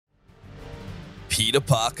Peter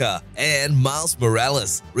Parker and Miles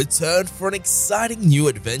Morales return for an exciting new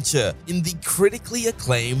adventure in the critically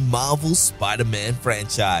acclaimed Marvel Spider-Man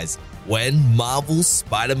franchise when Marvel's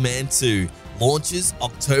Spider-Man 2 launches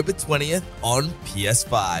October 20th on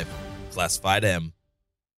PS5. Classified M.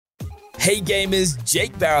 Hey gamers,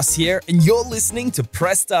 Jake Barros here, and you're listening to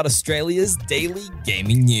Press Start Australia's daily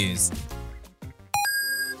gaming news.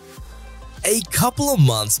 A couple of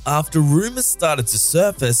months after rumors started to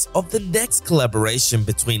surface of the next collaboration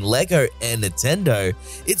between LEGO and Nintendo,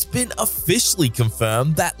 it's been officially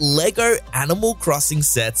confirmed that LEGO Animal Crossing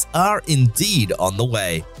sets are indeed on the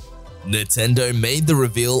way. Nintendo made the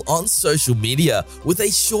reveal on social media with a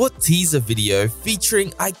short teaser video featuring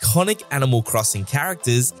iconic Animal Crossing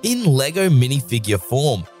characters in LEGO minifigure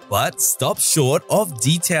form, but stopped short of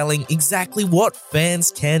detailing exactly what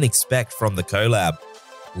fans can expect from the collab.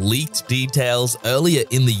 Leaked details earlier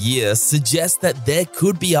in the year suggest that there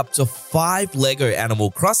could be up to 5 LEGO Animal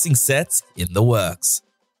Crossing sets in the works.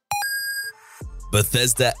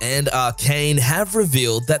 Bethesda and Arcane have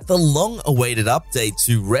revealed that the long-awaited update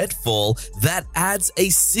to Redfall that adds a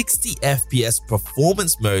 60 FPS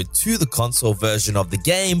performance mode to the console version of the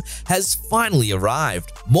game has finally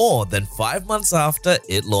arrived, more than 5 months after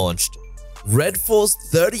it launched. Redfall's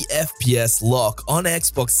 30 FPS lock on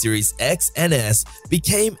Xbox Series X and S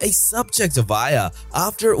became a subject of ire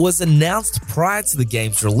after it was announced prior to the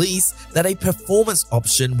game's release that a performance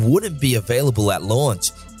option wouldn't be available at launch,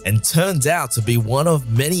 and turned out to be one of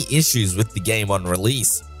many issues with the game on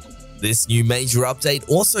release. This new major update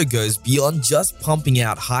also goes beyond just pumping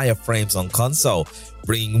out higher frames on console,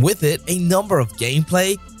 bringing with it a number of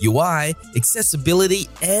gameplay, UI, accessibility,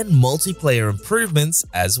 and multiplayer improvements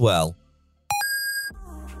as well.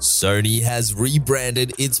 Sony has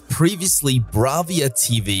rebranded its previously Bravia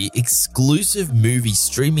TV exclusive movie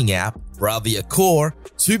streaming app, Bravia Core,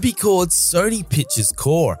 to be called Sony Pictures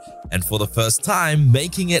Core, and for the first time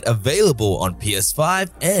making it available on PS5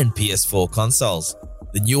 and PS4 consoles.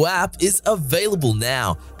 The new app is available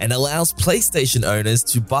now and allows PlayStation owners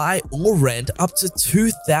to buy or rent up to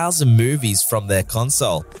 2,000 movies from their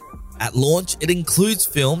console. At launch, it includes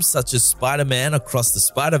films such as Spider-Man Across the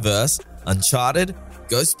Spider-Verse, Uncharted,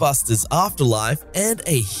 Ghostbusters Afterlife, and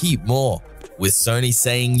a heap more, with Sony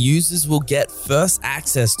saying users will get first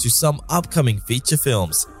access to some upcoming feature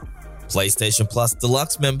films. PlayStation Plus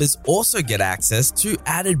Deluxe members also get access to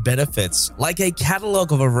added benefits like a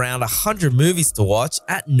catalog of around 100 movies to watch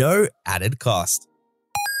at no added cost.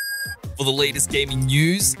 For the latest gaming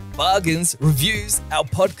news, bargains, reviews, our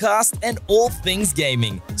podcast, and all things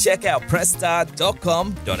gaming, check out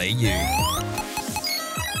pressstart.com.au.